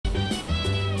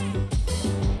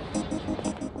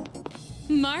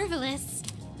Marvelous.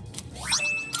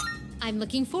 I'm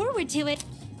looking forward to it.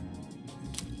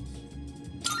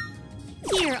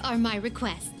 Here are my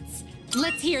requests.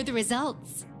 Let's hear the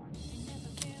results.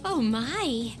 Oh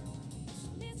my!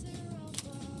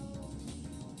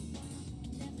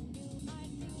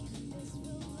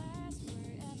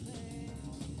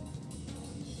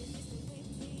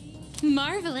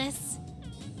 Marvelous.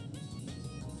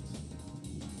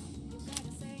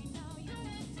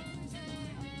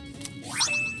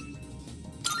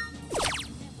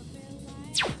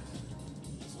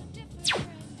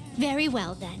 Very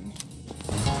well then.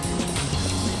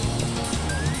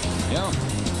 Yo.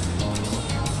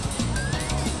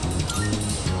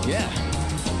 Yeah.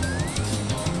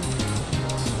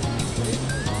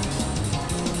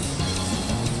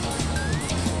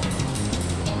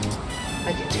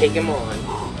 I can take him on.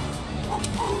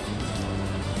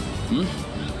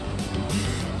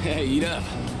 Hey, eat up.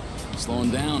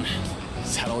 Slowing down.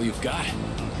 Is that all you've got?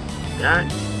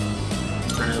 Not.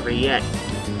 It's not over yet.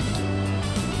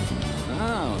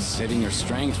 Oh, saving your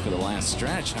strength for the last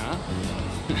stretch, huh?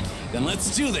 Then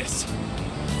let's do this!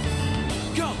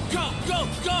 Go, go, go,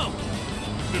 go!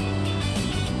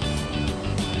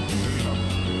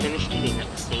 Finish eating at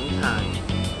the same time.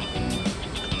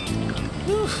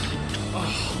 Whew.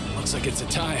 Oh, looks like it's a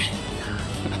tie.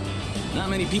 Not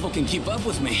many people can keep up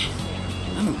with me.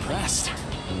 I'm impressed.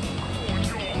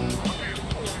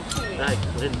 I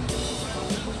couldn't.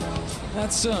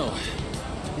 That's so.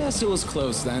 Guess it was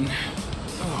close then.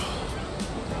 Oh.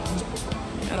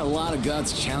 You had a lot of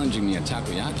guts challenging me at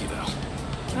Takoyaki,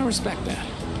 though. I respect that.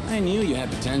 I knew you had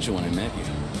potential when I met you.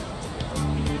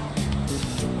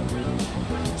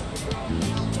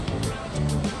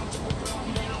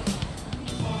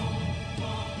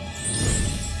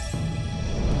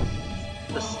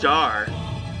 The star.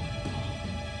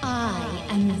 I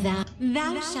am thou.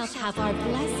 Thou shalt have our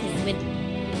blessing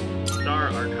when...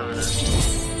 Star Arcana.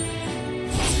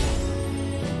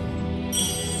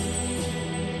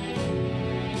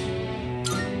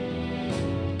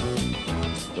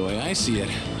 The way I see it,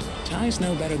 tie's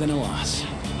no better than a loss.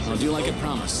 I'll do like I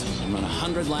promised and run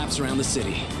 100 laps around the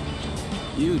city.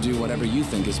 You do whatever you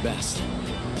think is best.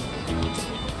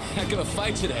 Heck of a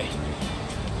fight today.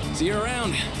 See you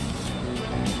around.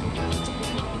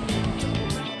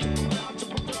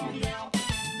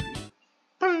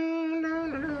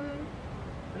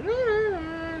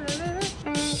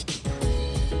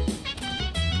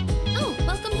 Oh,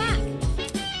 welcome back.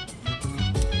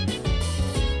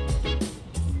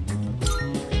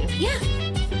 Yeah.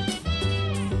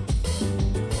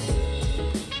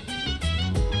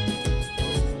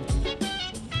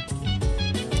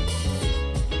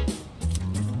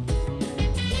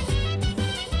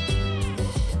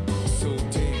 So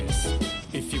dance,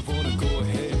 if you wanna go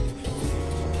ahead.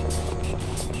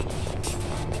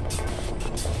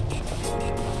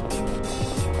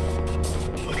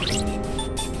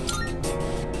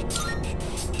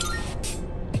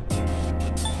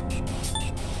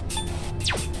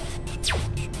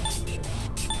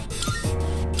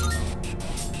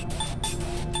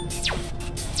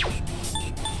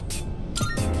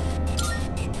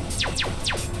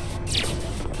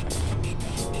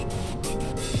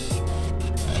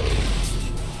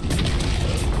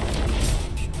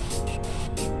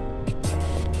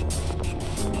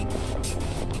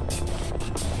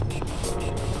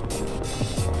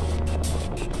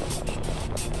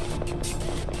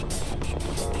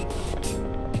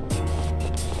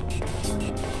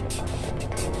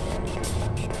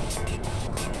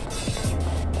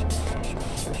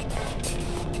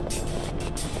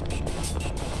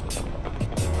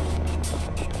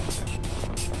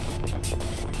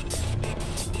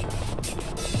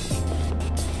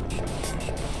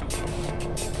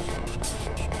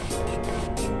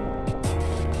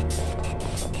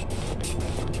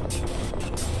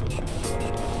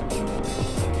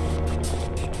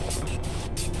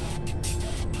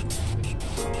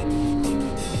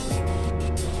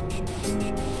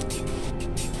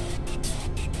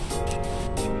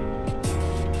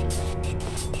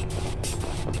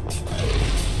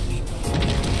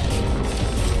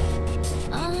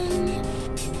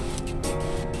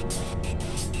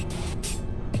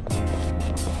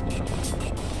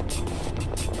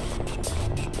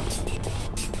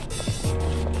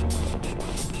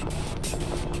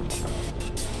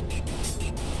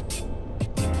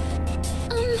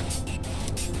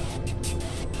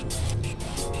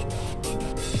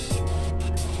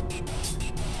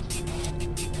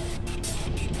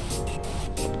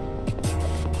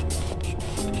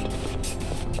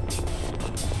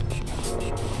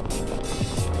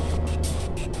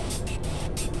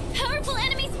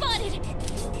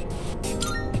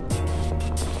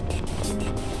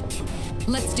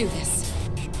 Let's do this.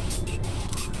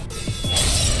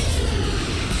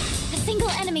 A single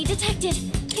enemy detected.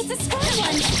 It's a strong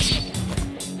one.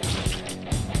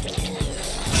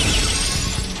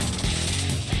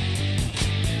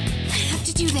 I have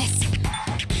to do this.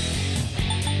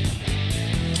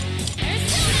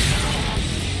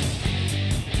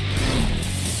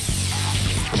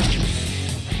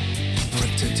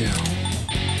 What to do?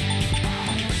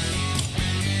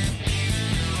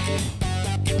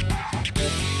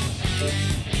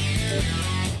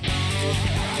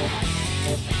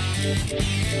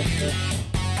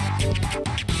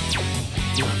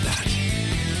 Not that.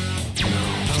 No,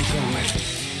 I'll go with.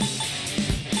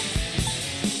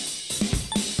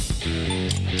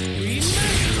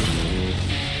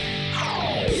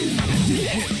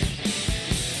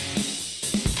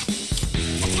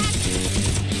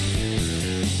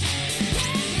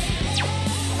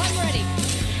 I'm ready.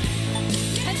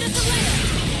 Head to the layer.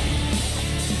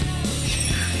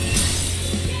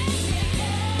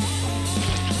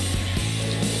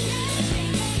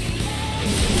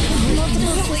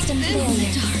 Multiple system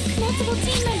failure. Multiple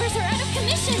team members are out of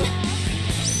commission.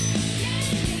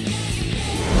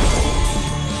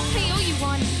 I owe you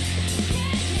one.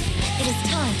 It is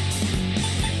time.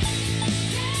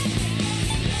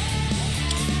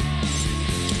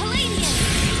 Palladium!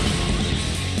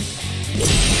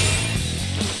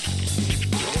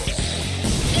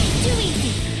 It's too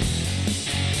easy.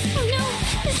 Oh no,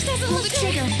 this doesn't look good.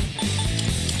 Trigger.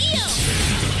 Eo!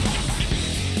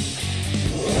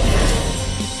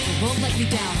 Won't let you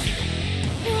down.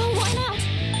 Oh, why not?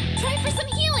 Try for some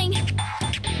healing.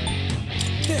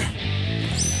 There.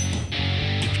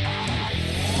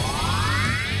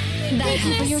 Thank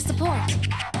you for your support.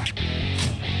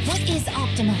 What is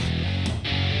optimal?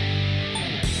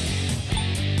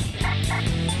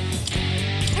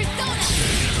 Persona!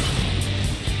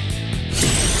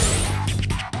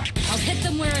 I'll hit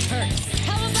them where it hurts.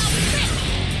 How about crit?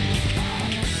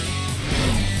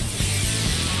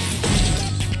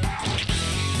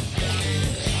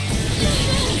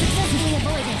 Successfully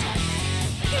avoided.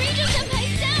 Kirito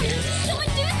Senpai's down!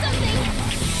 Someone do something!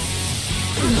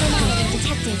 Optimal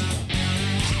detected.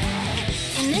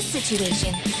 In this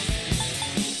situation...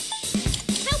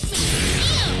 Help me!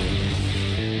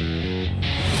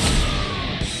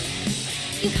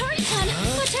 Yukari-chan,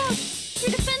 watch out!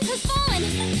 Your defense has fallen!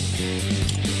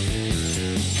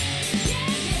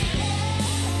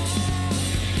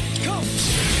 Go!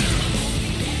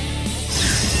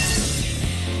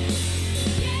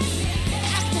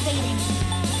 Activating.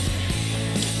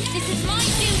 This is my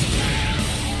duty!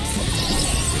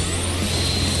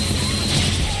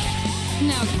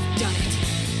 Now you've done it.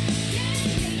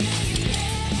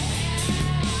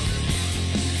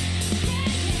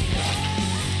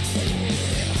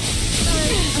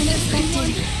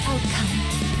 Unexpected outcome.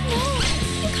 No!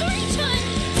 Yukari-chan!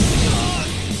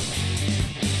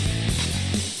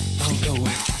 I'll go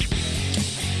with.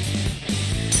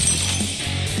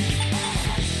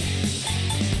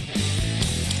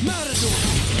 Matador!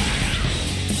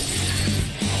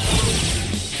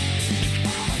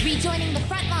 Rejoining the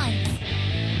front line.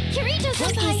 Kirito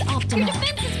What Senpai, is optimal? your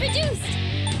defense is reduced.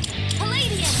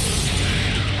 Palladium.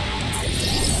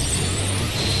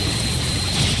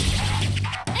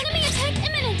 Enemy attack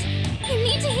imminent. You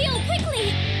need to heal quickly.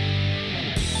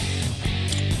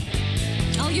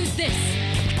 I'll use this.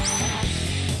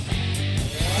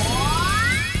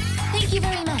 Thank you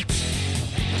very much.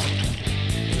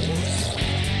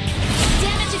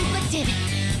 Damage inflicted.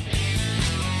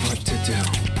 What to do?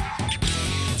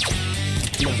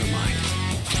 Never mind.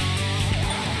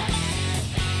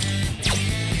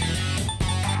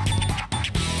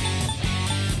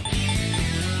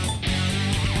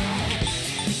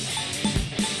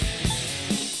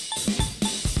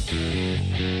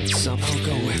 Some I'll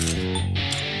go with.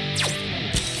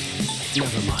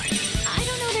 Never mind. I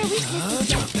don't know their weaknesses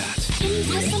Drop yet. that. Can you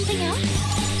test something out?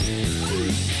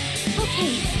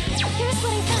 Okay, here's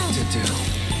what I found. To do.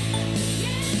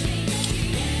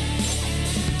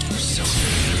 Persona.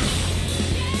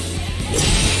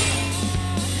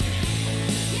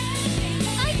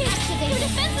 I can activate. Your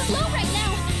defense is low right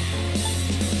now.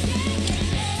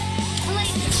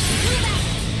 Palladium, move out.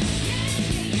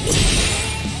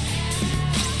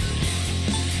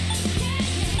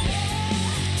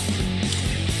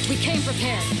 We came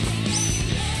prepared.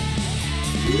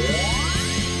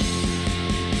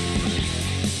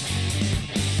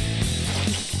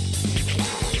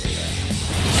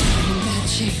 I'm in bad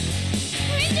shape.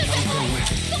 Kirito Senpai,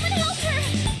 someone help her.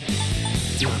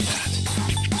 Not that.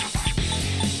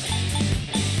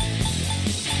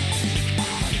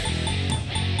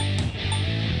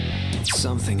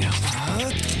 something out.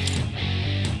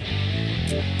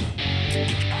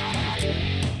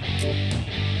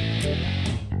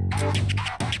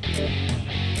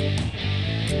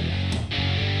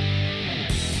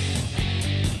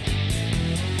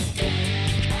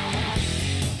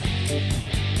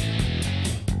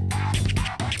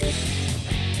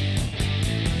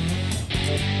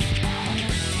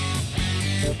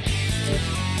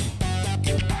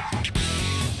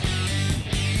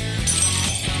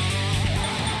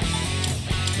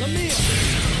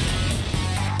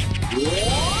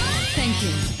 Thank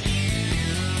you.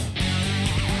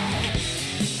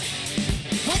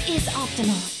 What is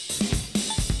optimal?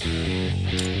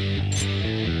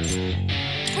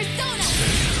 Persona!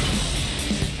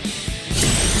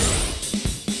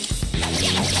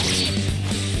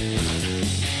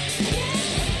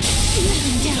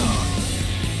 Nothing down.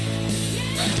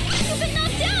 You've been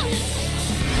knocked down!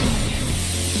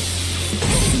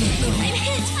 Great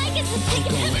hit! Tigus has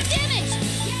taken heavy damage!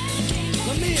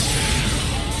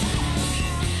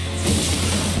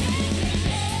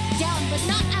 Down but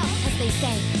not out, as they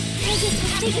say. Tigus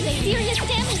has taken serious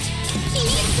damage. He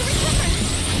needs to recover.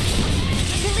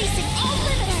 Releasing all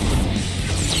limiters.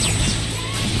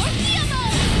 Orpheamo!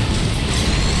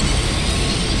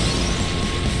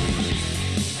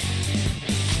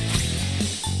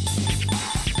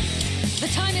 The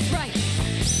time is right.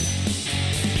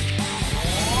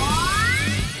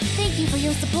 Thank you for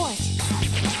your support.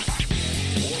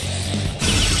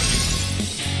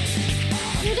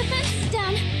 Your defense is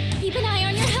down. Keep an eye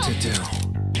on your health. To do.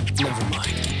 Never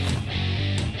mind.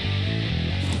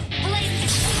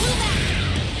 Elise, pull back.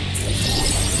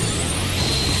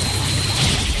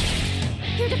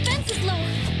 Your defense is low.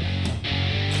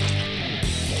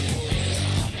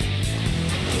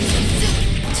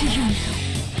 To you now.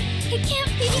 It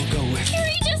can't be. I'll go with.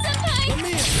 Kirito-senpai!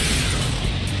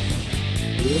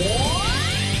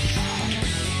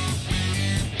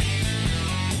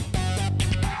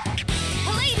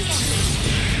 Palladium!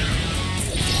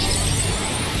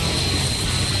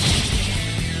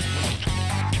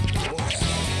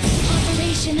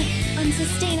 Operation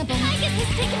unsustainable. Tigus has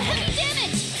taken heavy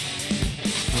damage!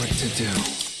 What to do?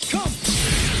 Come!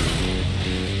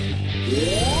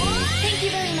 Thank you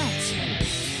very much.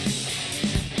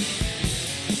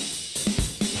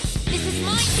 This is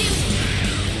my duty.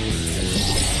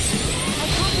 I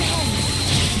comprehend.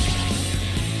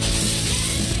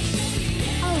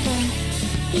 Over.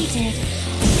 He did.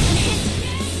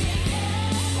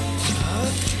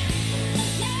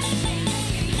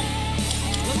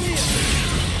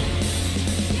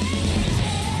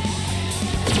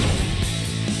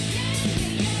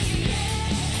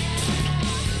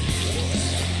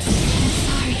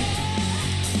 Sorry.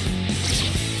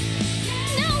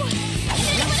 No!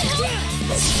 Anyone help!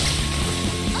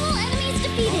 All enemies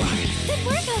defeated. Good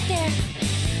work out there.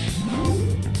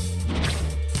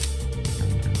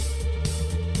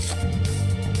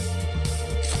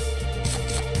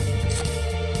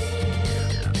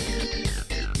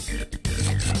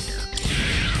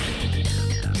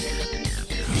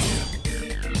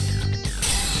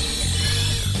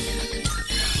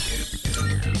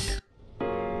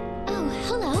 Oh,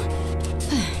 hello.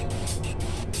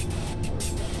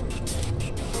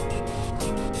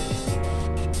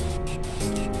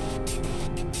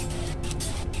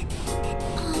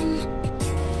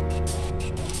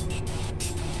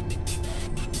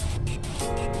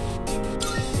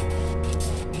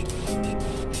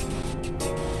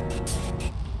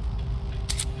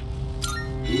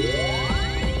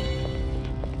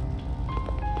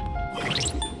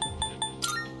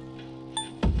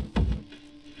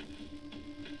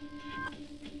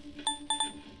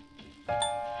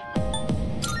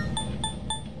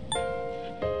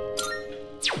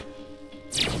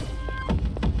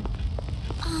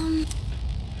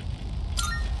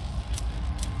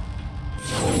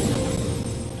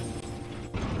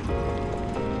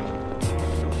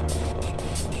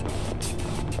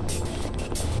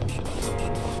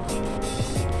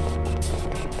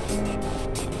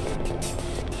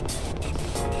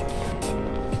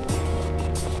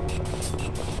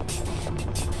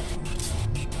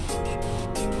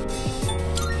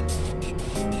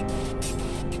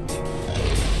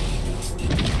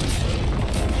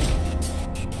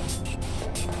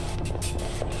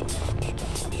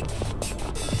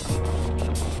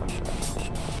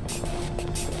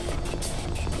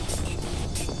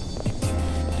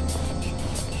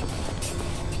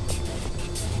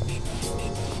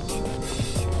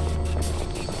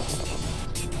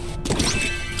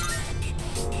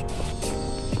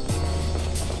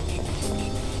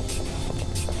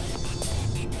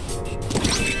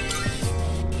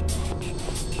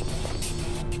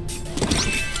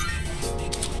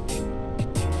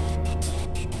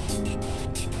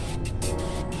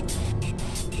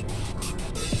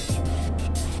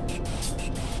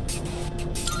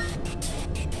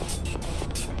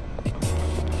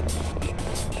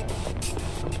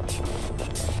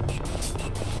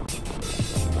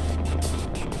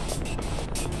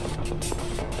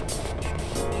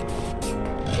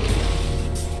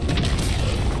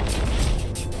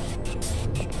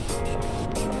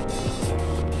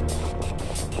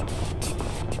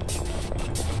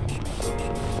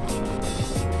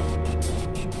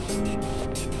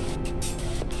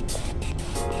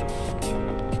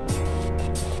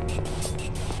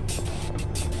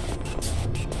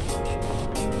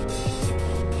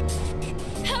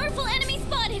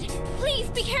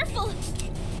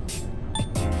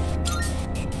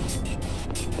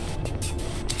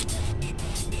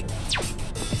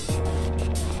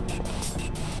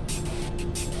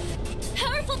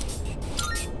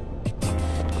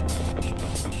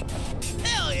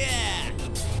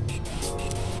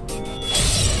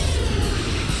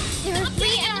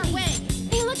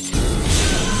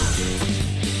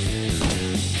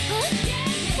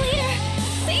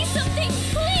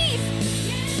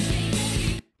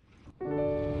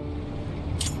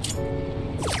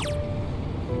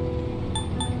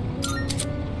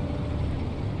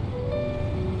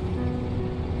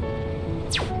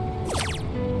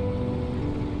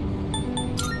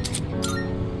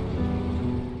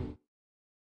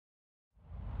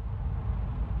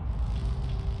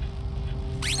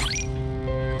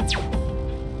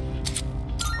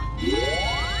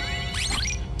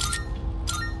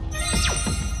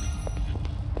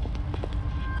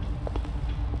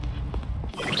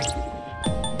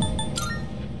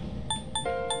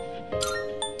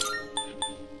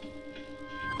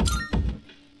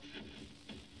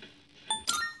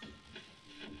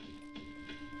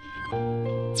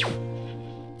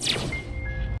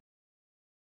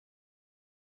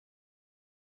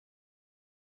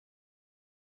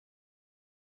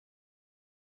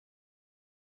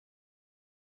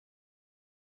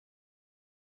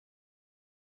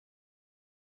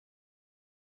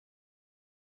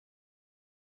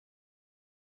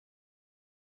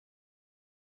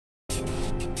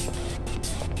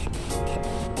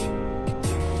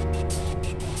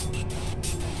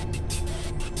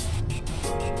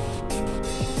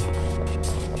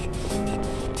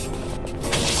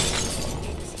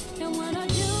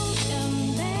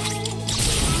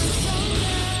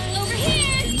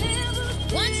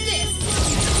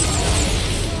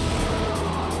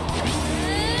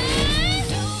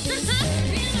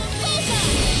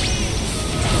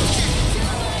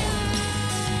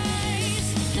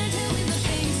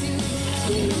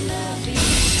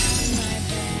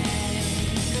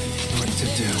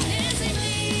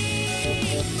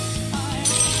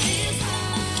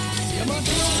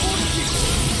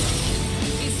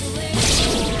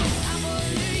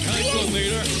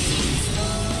 leader.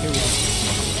 Here we go.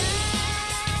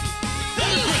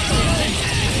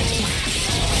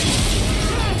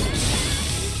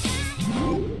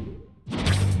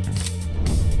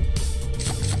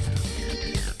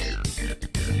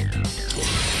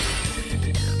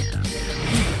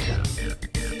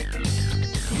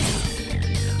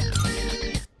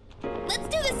 Let's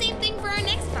do the same thing for our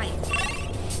next fight.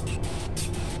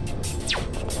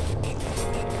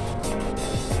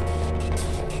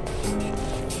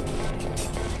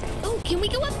 Oh, can we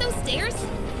go up those stairs?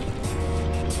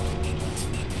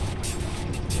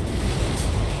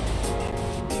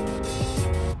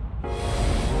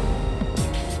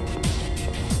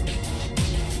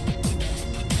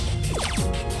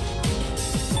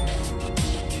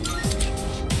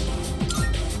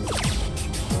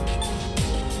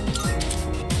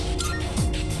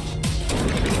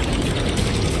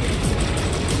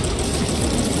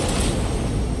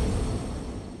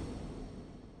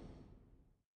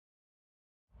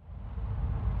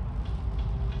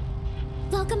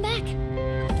 Welcome back.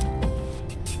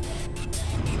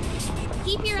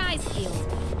 Keep your eyes peeled.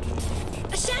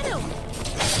 A shadow!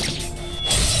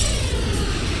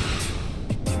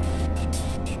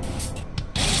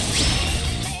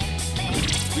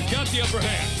 We've got the upper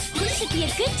hand. This should be a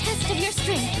good test of your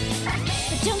strength.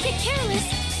 But don't get careless.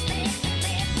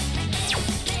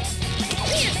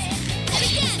 Here! And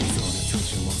again!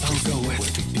 I'll go with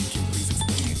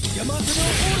Yamato no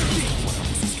Orki!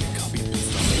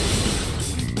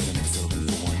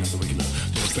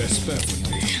 best bet would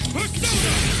be.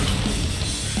 Persona!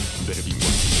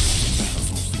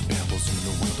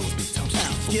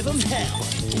 Give him hell.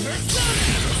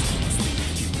 Persona!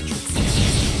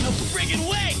 No friggin'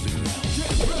 way!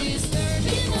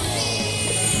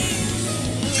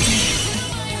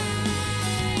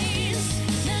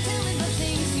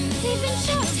 They've been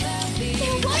shot!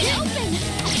 They're wide open!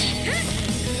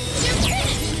 They're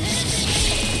finished!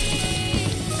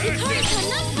 Karaka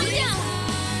knocked them down!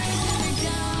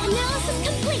 Analysis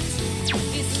complete!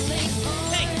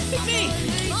 Hey, it's me!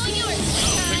 All yours,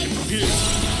 Take Sky! it from here.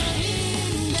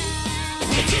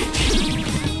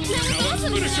 That was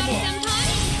awesome finish 'em tonight, off. Senpai!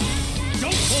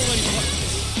 Don't pull any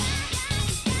punches.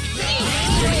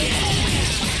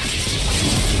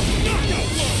 Knockout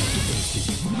blow!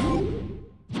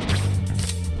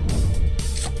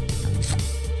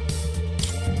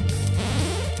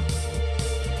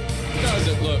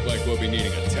 Doesn't look like we'll be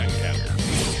needing a tech cap.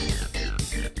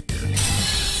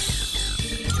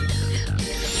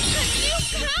 New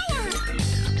power!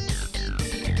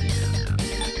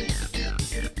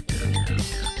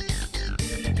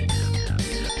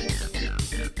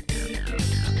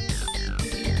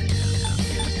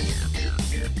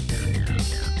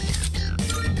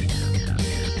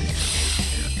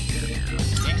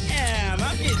 Damn,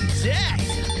 I'm getting jacked!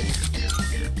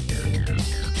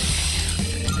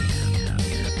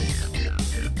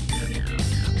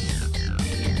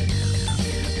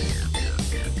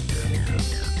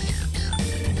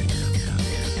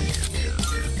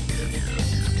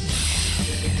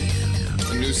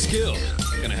 A new skill.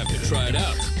 Gonna have to try it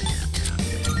out.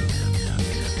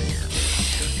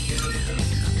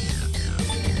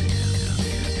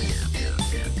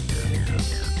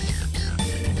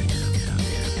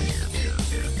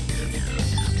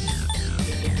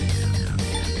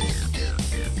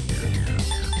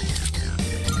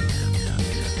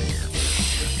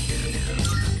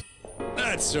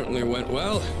 That certainly went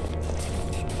well.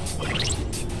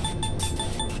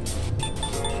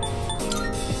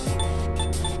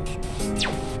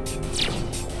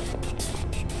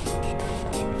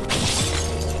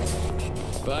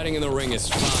 Fighting in the ring is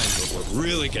fine, but what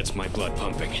really gets my blood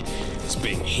pumping is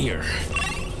being here.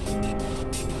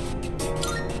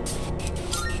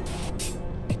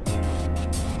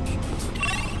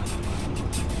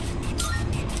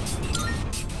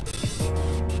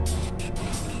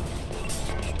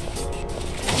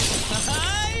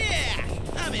 Ah, yeah!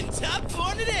 I'm in top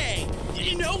form today! Did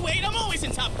you know? Wait, I'm always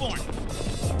in top form!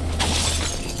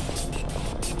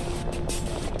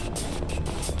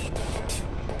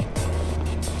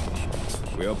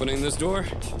 We opening this door?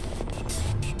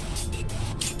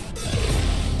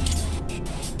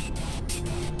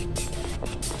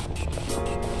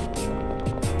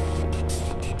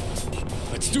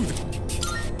 Let's do this.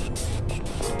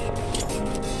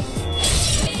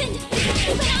 Listen!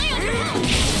 Keep an eye on her!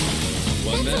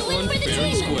 Won That's that a win one for the fair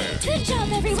and team! square. Good job,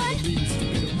 everyone!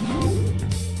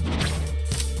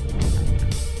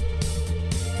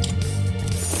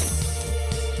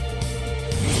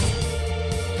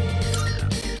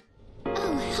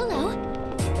 Oh, hello.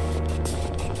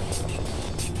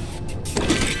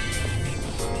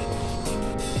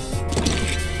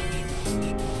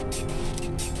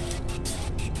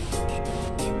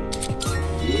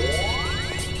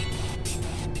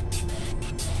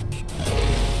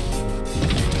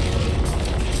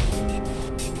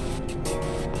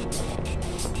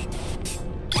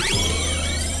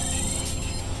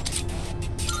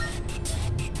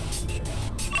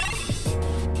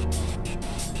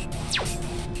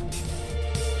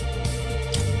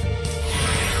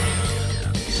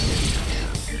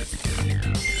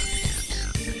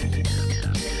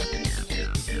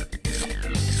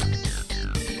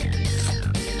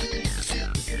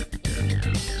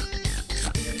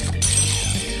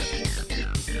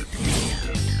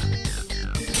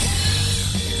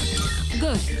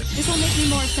 Good. This will make me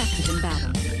more effective in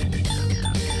battle.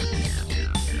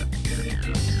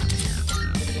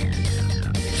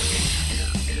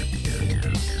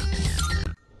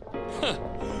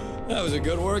 That was a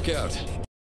good workout.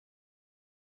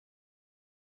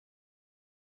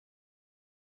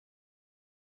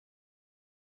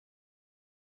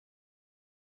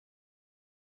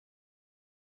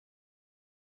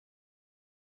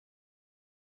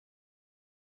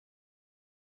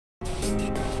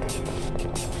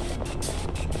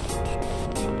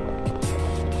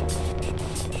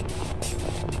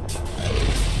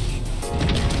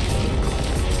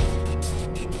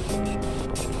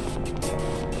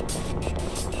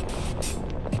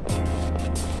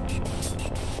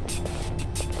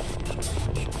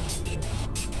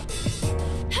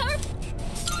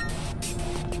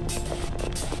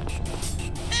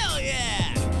 Hell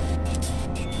yeah!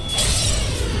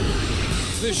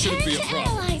 This shouldn't be a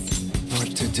problem. Analyze.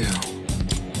 What to do?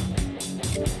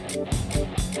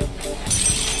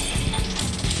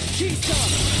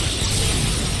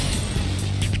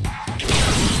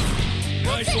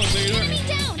 Nice one, leader. Enemy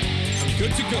down. I'm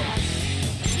good to go.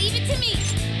 Leave it to me.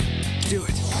 Do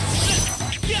it.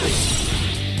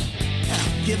 Now,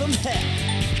 give him heck.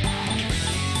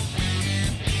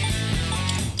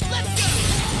 Let's go!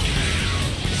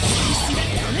 You see that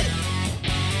helmet?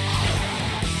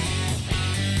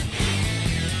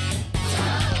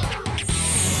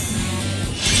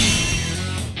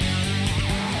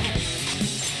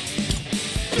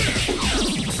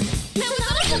 That was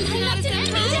awesome. I knocked an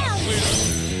enemy down.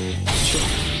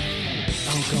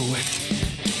 I'll go with.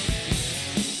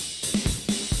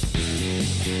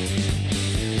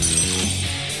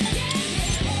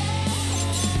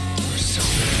 We're so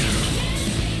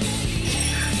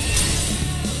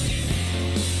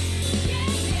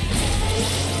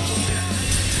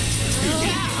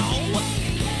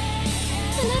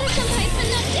Sonata-senpai's been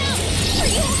knocked down. Are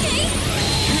you okay?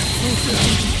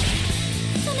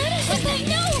 Sonata-senpai,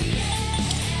 no!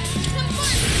 Come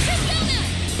on, Persona!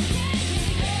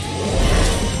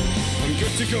 I'm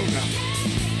good to go now.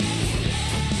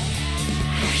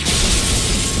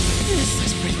 This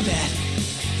is pretty bad.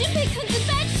 Junpei-kun's in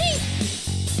bad shape!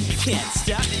 Can't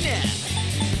stop me now.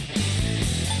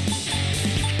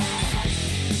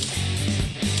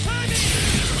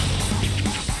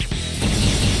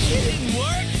 It didn't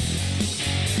work.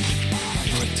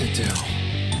 what to do.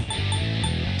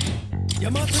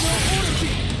 Yamato no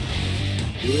Orochi.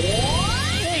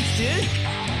 Thanks, dude.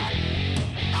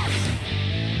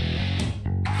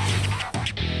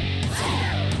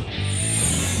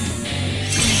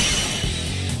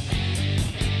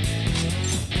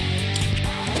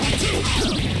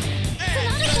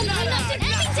 Sonata-senpai knocked an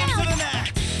enemy down! To the mat.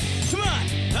 Come on,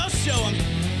 I'll show him.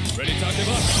 Ready, talk them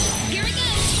up. Here it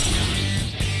goes!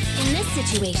 In this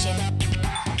situation...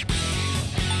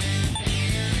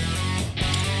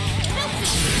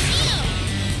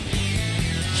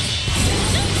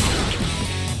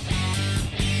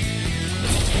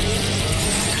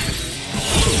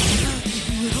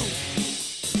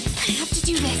 I have to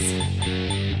do this.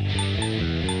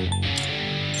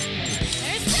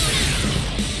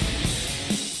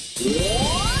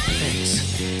 Thanks.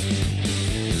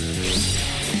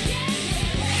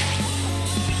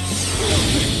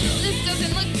 This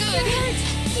doesn't look good. It hurts.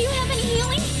 Do you have any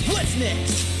healing? What's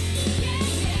next?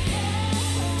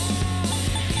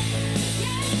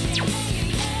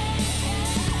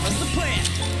 What's the plan?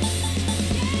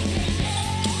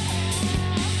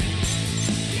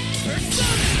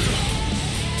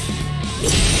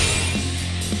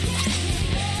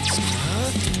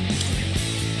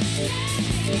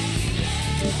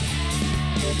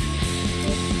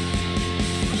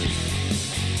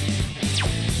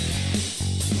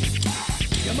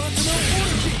 Yamato no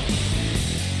Orochi.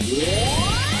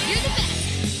 You're the best.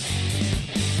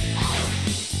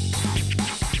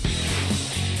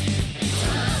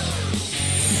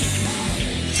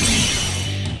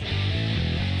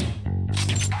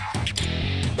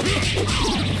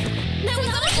 That was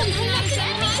awesome! I knocked an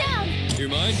enemy down! You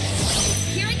mind?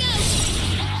 Here I go!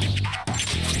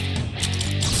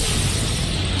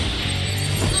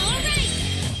 Alright!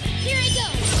 Here I go!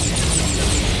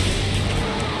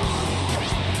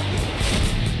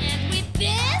 And with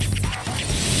this,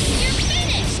 you're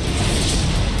finished!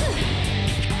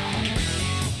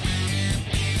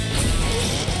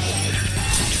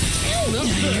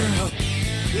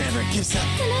 Never gives up.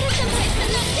 Sonata-senpai's been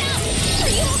knocked down! Are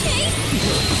you okay?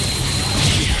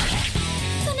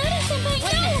 Sonata-senpai,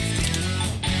 no!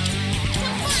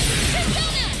 Come on,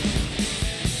 Persona!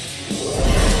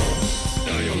 I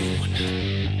owe you one.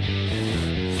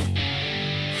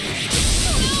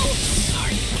 Oh no!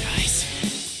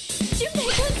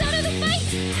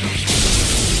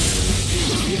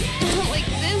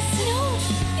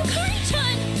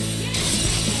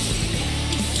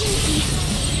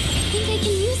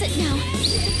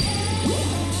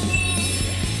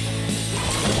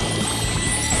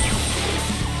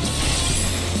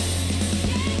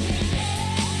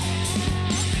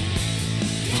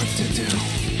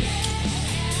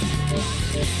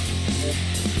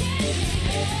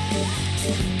 You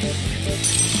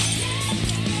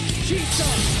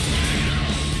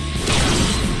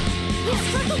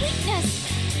struck a weakness!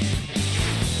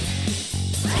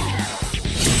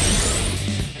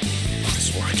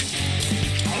 This worked.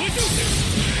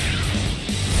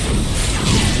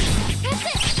 That's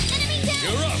it! Enemy down!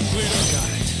 You're up, Cleaner. Got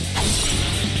it.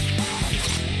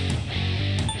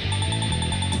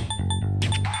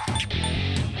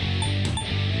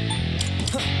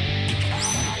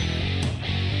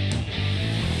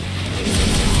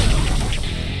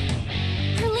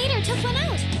 Her leader took one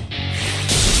out!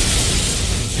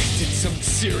 Did some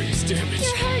serious damage.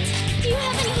 You're hurt! Do you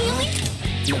have any healing?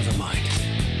 Never mind.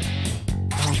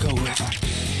 I'll go with.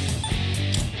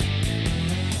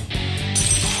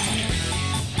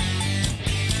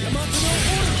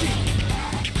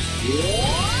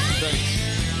 Thanks.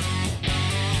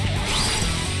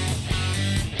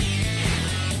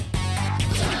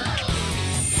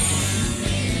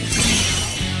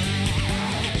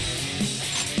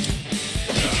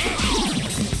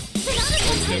 Sonata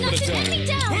Senpai knocked an enemy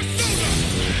down!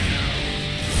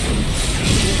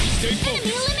 Stay Enemy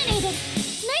focused. eliminated!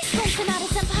 Nice one, Sonata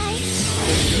Senpai!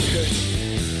 Good.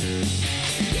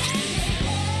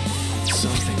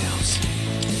 Something else.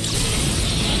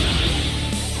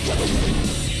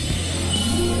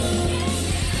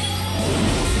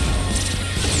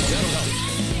 That'll help.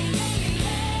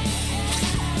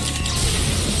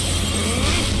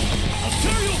 I'll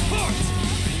tear you apart!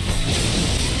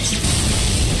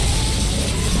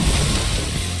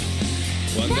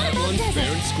 Won that That about one does fair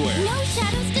it. and square. No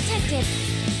shadows detected.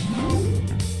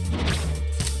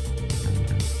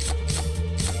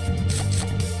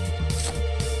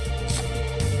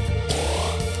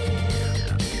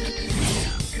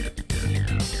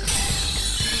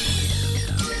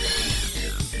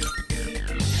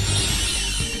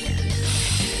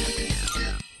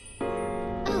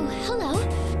 Oh,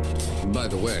 hello. By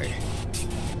the way,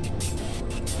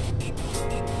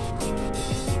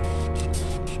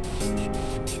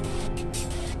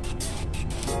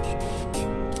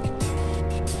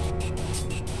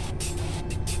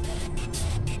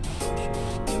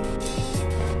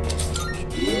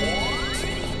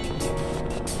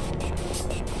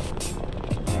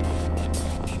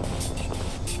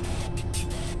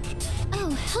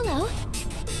 Oh, hello.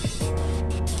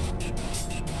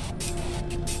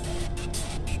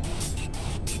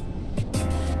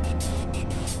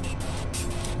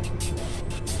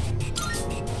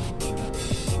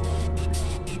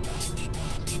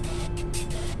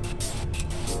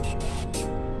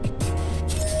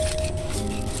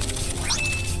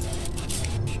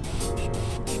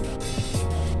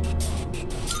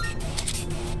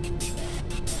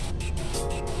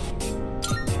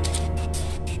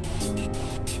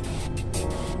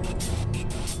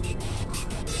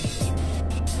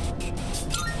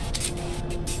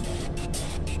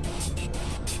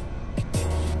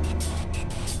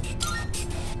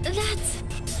 That's...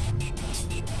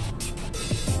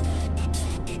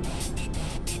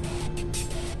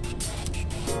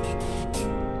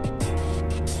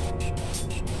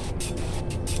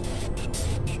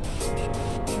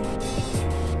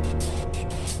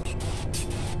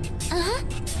 Uh-huh.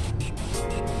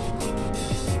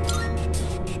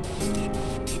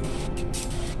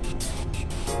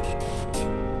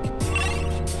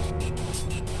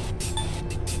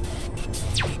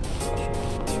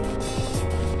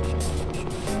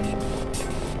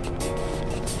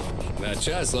 that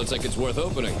chest looks like it's worth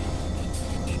opening.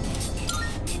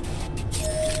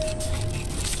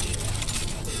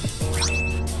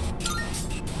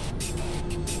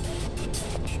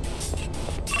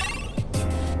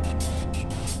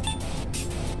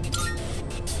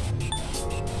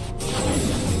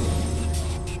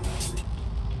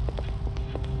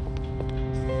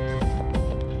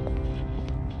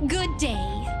 Good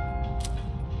day.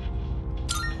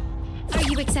 Are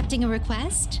you accepting a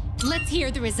request? Let's hear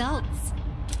the results.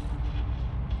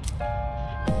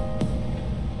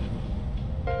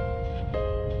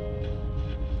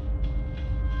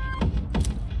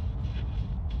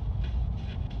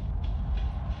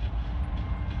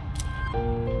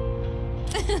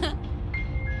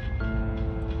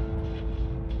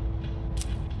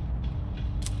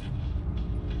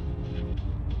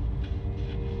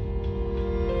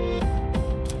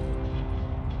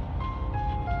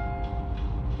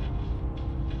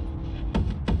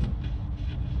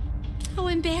 How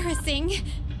embarrassing.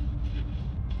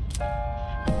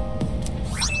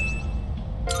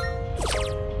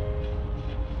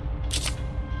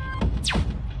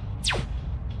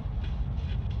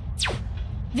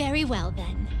 Very well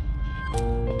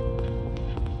then.